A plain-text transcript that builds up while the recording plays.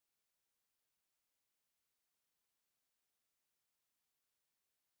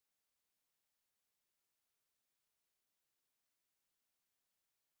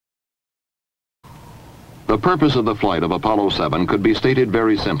The purpose of the flight of Apollo 7 could be stated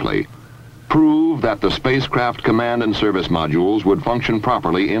very simply. Prove that the spacecraft command and service modules would function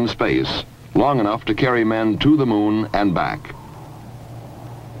properly in space, long enough to carry men to the moon and back.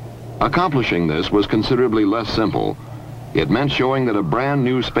 Accomplishing this was considerably less simple. It meant showing that a brand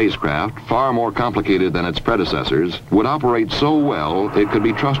new spacecraft, far more complicated than its predecessors, would operate so well it could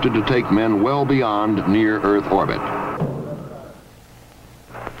be trusted to take men well beyond near-Earth orbit.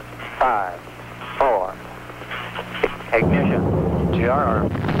 5, 4, ignition, GRR.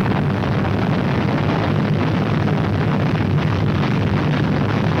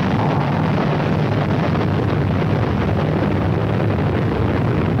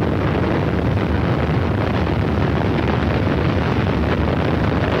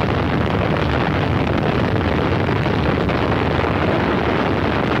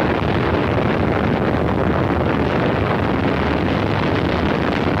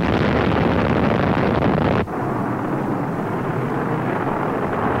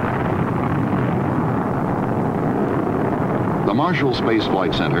 The Marshall Space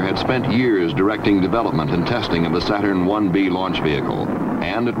Flight Center had spent years directing development and testing of the Saturn 1B launch vehicle,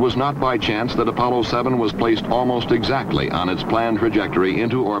 and it was not by chance that Apollo 7 was placed almost exactly on its planned trajectory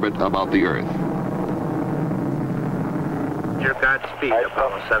into orbit about the Earth. Your Godspeed,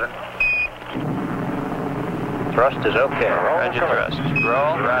 Apollo 7. Thrust is okay. Roger thrust.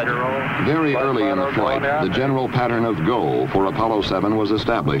 Roll, roger. Very early in the flight, the general pattern of go for Apollo 7 was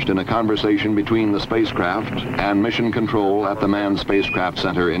established in a conversation between the spacecraft and mission control at the Manned Spacecraft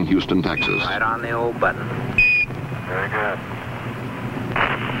Center in Houston, Texas. Right on the old button. Very good.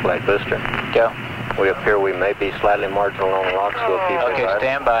 Flight booster. Go. We appear we may be slightly marginal along rocks. We'll keep it. Okay,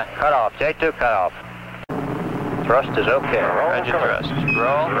 stand by. Cut off. J2 cut off. Thrust is okay. Roger thrust.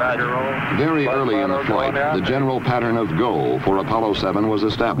 Roll, roger. Very early in the flight, the general pattern of go for Apollo 7 was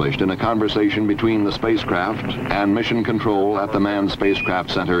established in a conversation between the spacecraft and mission control at the Manned Spacecraft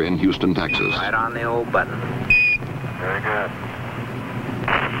Center in Houston, Texas. Right on the old button. Very good.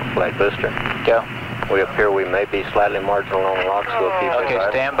 Flight booster. Go. We appear we may be slightly marginal along rocks. We'll keep it. Okay,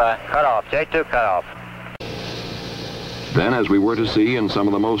 stand by. Cut off. J2 cut off. Then, as we were to see in some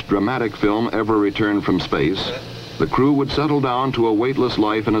of the most dramatic film ever returned from space, the crew would settle down to a weightless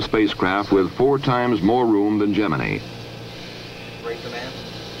life in a spacecraft with 4 times more room than Gemini. Bring command.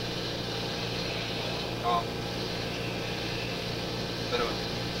 Off. Minimum.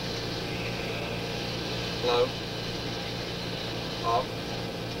 Low. Off.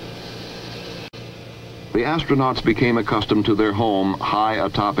 The astronauts became accustomed to their home high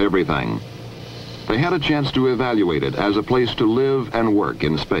atop everything. They had a chance to evaluate it as a place to live and work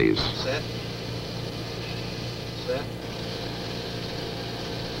in space. Set. Set.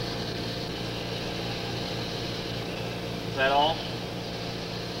 Is that all?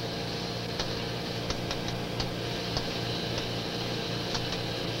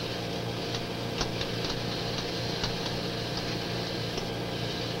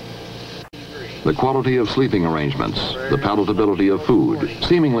 The quality of sleeping arrangements, the palatability of food,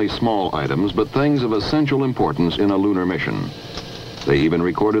 seemingly small items, but things of essential importance in a lunar mission. They even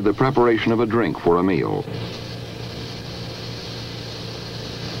recorded the preparation of a drink for a meal.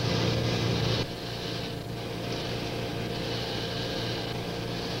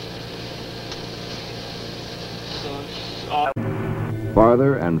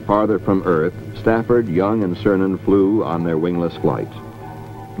 Farther and farther from Earth, Stafford, Young, and Cernan flew on their wingless flight.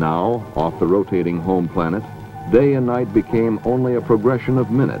 Now, off the rotating home planet, day and night became only a progression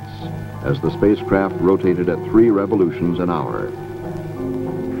of minutes as the spacecraft rotated at 3 revolutions an hour.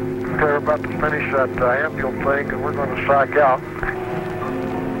 Okay, we're about to finish that ambulance thing and we're going to strike out.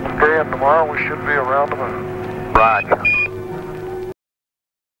 Okay, and tomorrow we should be around the moon. Roger.